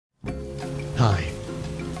Hi.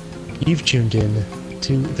 You've tuned in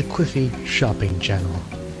to the Quiffy Shopping Channel.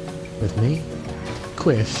 With me,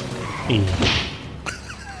 Quiff E.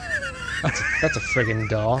 That's a friggin'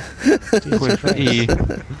 door. Quiff E.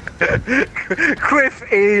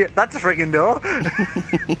 Quiff E. That's a friggin' door.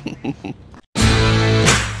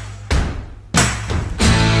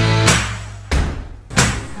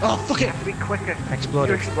 Oh, fuck it! Be quicker.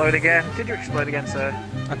 Exploded. Did you explode again? Did you explode again, sir?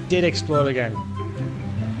 I did explode again.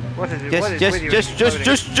 What is it? What is with you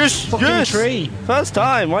Just Fucking tree! First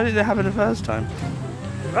time. Why did it happen the first time?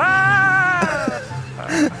 Ah!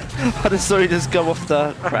 I just saw you just go off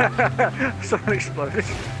the crap. Someone exploded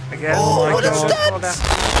again. Oh, my that's God. nuts!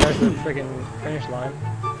 There's the friggin' finish line.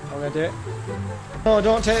 I'm gonna do it. Oh,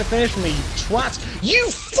 don't take the finish from me, you twat!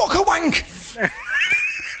 You fuck-a-wank!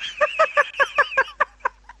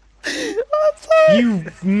 You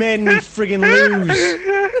men friggin'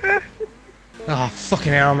 lose! Oh,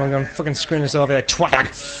 fucking hell, I'm gonna fucking scream this over there,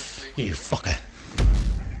 twat! You fucker.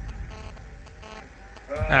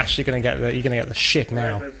 Ash, you're gonna get the shit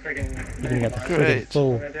now. You're gonna get the friggin'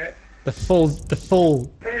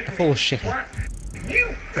 full shit.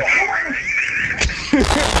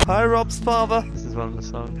 Hi, Rob's father. This is one of the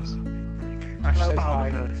songs. Ash says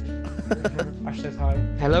hi. Ash says hi.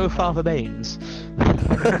 Hello, Father Baines.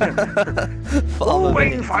 Father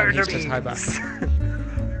waiting for the Says hi back.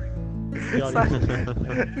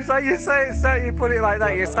 It's like you say it, so you put it like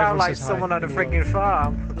that, you sound like someone on a friggin'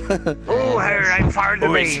 farm. Oh, here I'm Farmer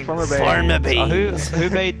Beans. Farmer Beans. Who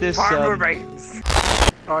made this? Farmer Beans.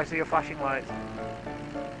 Oh, I see your flashing lights.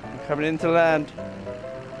 I'm coming into land.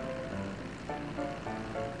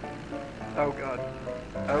 Oh God.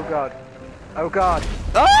 Oh God. Oh God.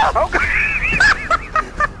 Ah! Oh God.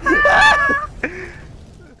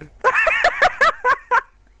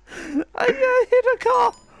 I hit a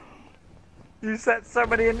car. You set so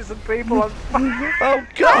many innocent people on fire. Oh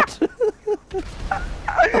God.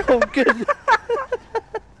 Oh good.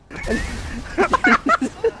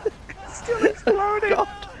 Still exploding. God.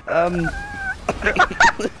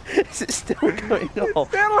 Is it still going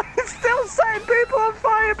off? It's still setting people on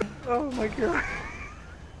fire. Oh my God.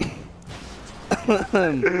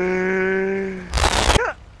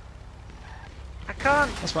 I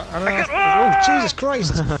can't. That's right. Oh, Jesus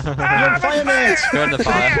Christ! You're on fire, mate! You're in the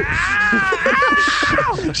fire.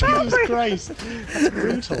 Jesus Christ! That's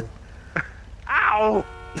brutal. Ow!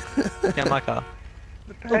 Get my car.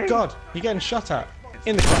 Oh God, you're getting shot at.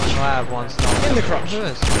 In the crotch. I have one star. In the crotch. Who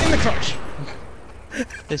is? In the crotch.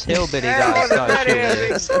 This hillbilly guy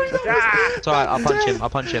started shooting me. Ah! It's alright, I'll punch him. I'll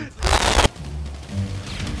punch him.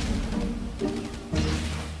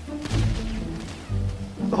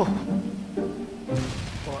 Oh.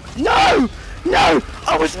 No! No!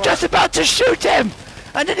 I was just about to shoot him!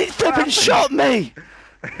 And then he flipping shot me!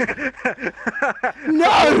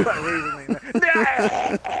 No!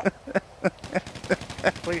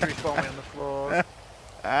 Please respawn me on the floor.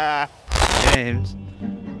 James.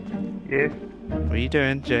 Yes, What are you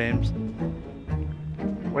doing, James?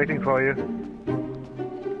 waiting for you.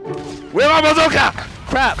 Where am I, bazooka?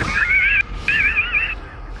 Crap!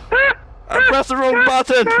 I pressed the wrong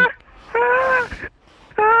button!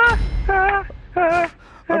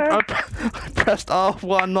 I pressed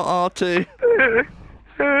R1, not R2.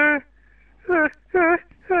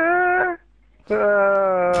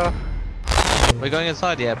 We're going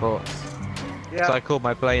inside the airport. Yeah. So I called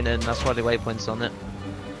my plane in, that's why the waypoint's on it.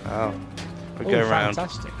 Oh. We go around.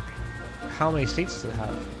 Fantastic. How many seats does it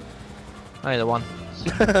have? Only the one.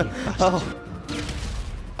 Oh.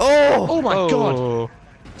 Oh! Oh my God!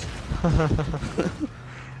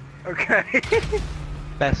 Okay.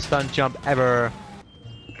 Best stunt jump ever.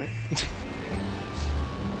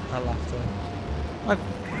 I laughed at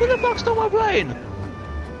Who the fuck stole my plane?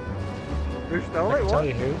 Who stole I it? can What? tell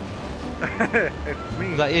you who. It's me.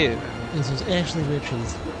 Was that you? This was Ashley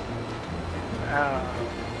Richards.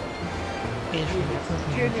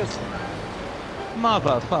 Genius.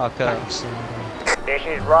 Motherfucker. This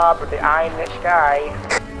is Rob with the Eye in the Sky.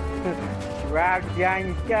 Rob the eye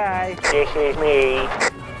in the sky. This is me.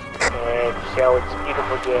 And so it's a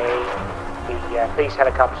beautiful day. The police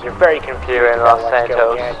helicopters are very confused. Here in about Los what's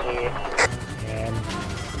going Santos. on here.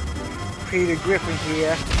 Peter Griffin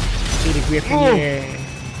here. Peter Griffin, Oh. yeah.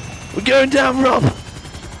 We're going down, Rob!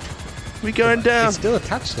 We're going down! It's still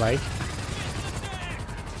attached, like.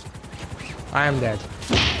 I am dead.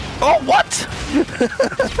 Oh, what?!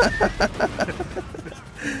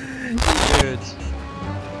 Dude.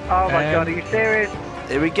 Oh my God, are you serious?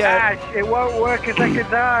 Here we go! Ash, it won't work a second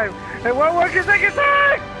time. It won't work a second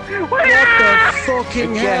time. What the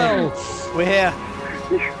fucking hell? We're here!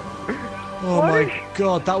 Oh Oh my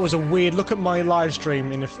god, that was a weird. Look at my live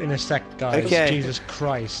stream in a sec, guys. Okay. Jesus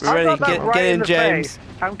Christ. Ready? I got that right Get in, the James. face.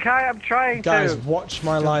 I'm trying Guys, to. watch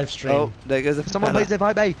my live stream. Oh, there goes the Someone plays their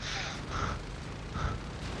vibe A.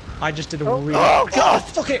 I just did a Oh. really. Oh God!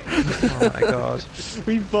 Fuck it! Oh my god.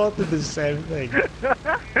 We both did the same thing.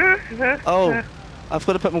 Oh, I've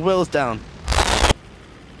got to put my wheels down.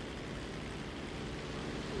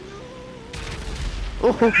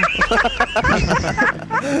 Oh,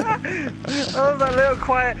 that little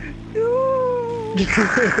quiet.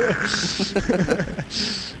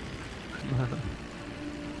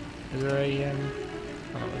 Is there a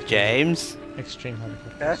James, extreme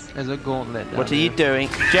helicopter? Yes. There's a gauntlet down what are you there. doing?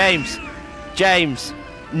 James! James!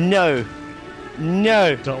 No!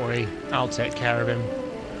 No! Don't worry, I'll take care of him.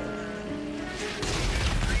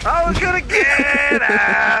 I was gonna get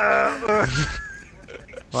out.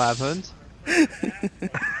 What happened?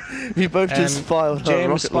 We both just filed our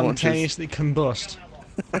James rocket launchers. spontaneously combust.